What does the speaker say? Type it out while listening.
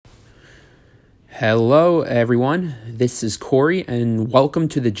Hello, everyone. This is Corey, and welcome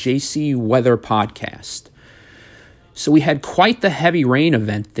to the JC Weather Podcast. So we had quite the heavy rain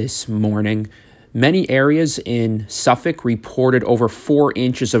event this morning. Many areas in Suffolk reported over 4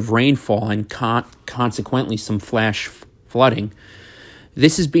 inches of rainfall and consequently some flash flooding.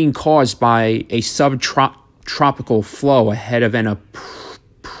 This is being caused by a subtropical flow ahead of an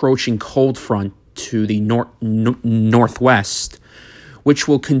approaching cold front to the northwest, which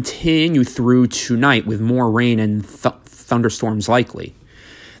will continue through tonight with more rain and thunderstorms likely.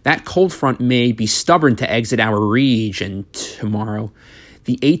 That cold front may be stubborn to exit our region tomorrow.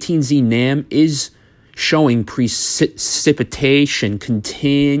 The 18Z NAM is showing precipitation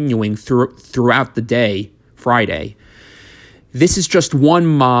continuing throughout the day, Friday. This is just one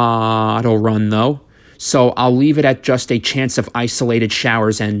model run, though, so I'll leave it at just a chance of isolated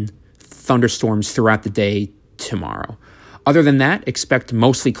showers and thunderstorms throughout the day tomorrow. Other than that, expect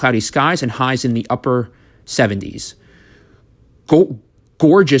mostly cloudy skies and highs in the upper 70s.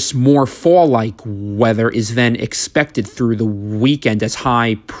 Gorgeous, more fall-like weather is then expected through the weekend as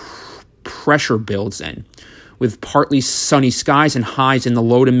high pressure builds in, with partly sunny skies and highs in the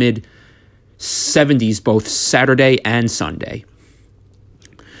low to mid 70s both Saturday and Sunday.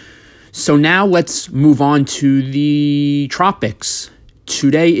 So now let's move on to the tropics.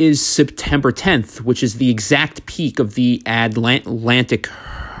 Today is September 10th, which is the exact peak of the Atlantic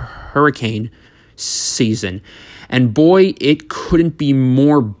hurricane season. And boy, it couldn't be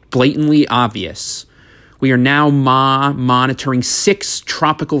more blatantly obvious. We are now monitoring 6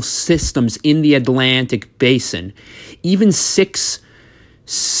 tropical systems in the Atlantic basin. Even 6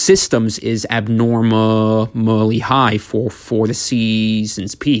 systems is abnormally high for the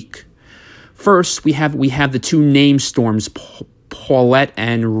season's peak. First, we have the 2 named storms, Paulette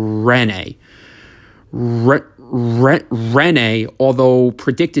and Rene. Rene, although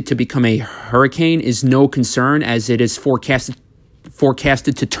predicted to become a hurricane, is no concern as it is forecasted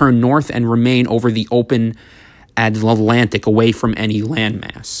to turn north and remain over the open Atlantic away from any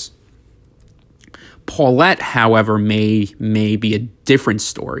landmass. Paulette, however, may be a different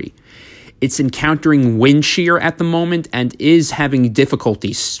story. It's encountering wind shear at the moment and is having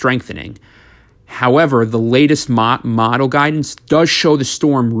difficulty strengthening. However, the latest model guidance does show the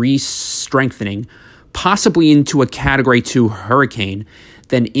storm re-strengthening, possibly into a Category 2 hurricane,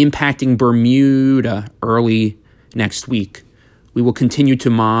 then impacting Bermuda early next week. We will continue to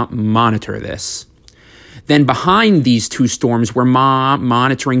monitor this. Then behind these 2 storms, we're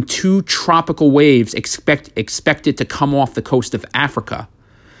monitoring 2 tropical waves expected to come off the coast of Africa.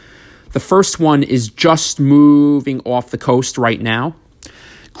 The first one is just moving off the coast right now.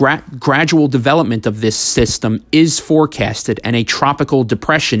 Gradual development of this system is forecasted, and a tropical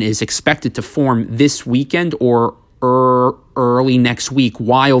depression is expected to form this weekend or early next week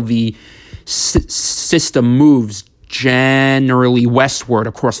while the system moves generally westward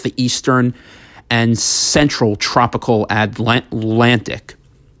across the eastern and central tropical Atlantic.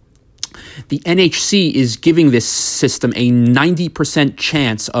 The NHC is giving this system a 90%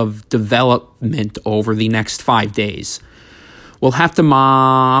 chance of development over the next 5 days. We'll have to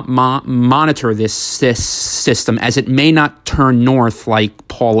monitor this system as it may not turn north like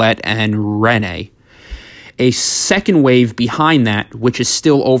Paulette and Rene. A second wave behind that, which is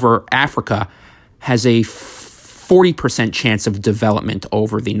still over Africa, has a 40% chance of development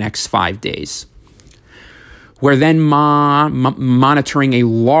over the next 5 days. We're then monitoring a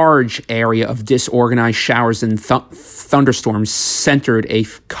large area of disorganized showers and thunderstorms centered a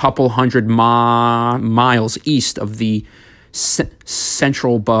couple hundred miles east of the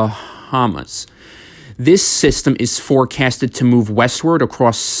central Bahamas. This system is forecasted to move westward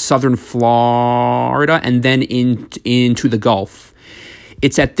across southern Florida and then into the Gulf.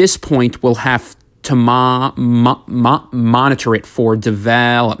 It's at this point we'll have to monitor it for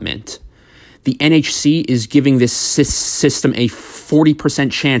development. The NHC is giving this system a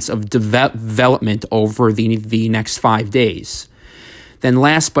 40% chance of development over the next 5 days. Then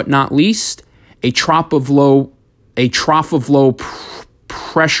last but not least, a trough of low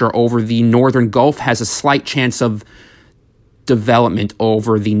pressure over the northern Gulf has a slight chance of development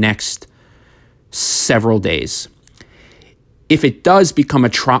over the next several days. If it does become a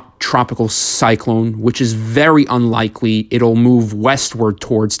tropical cyclone, which is very unlikely, it'll move westward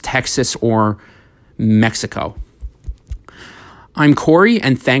towards Texas or Mexico. I'm Corey,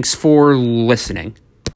 and thanks for listening.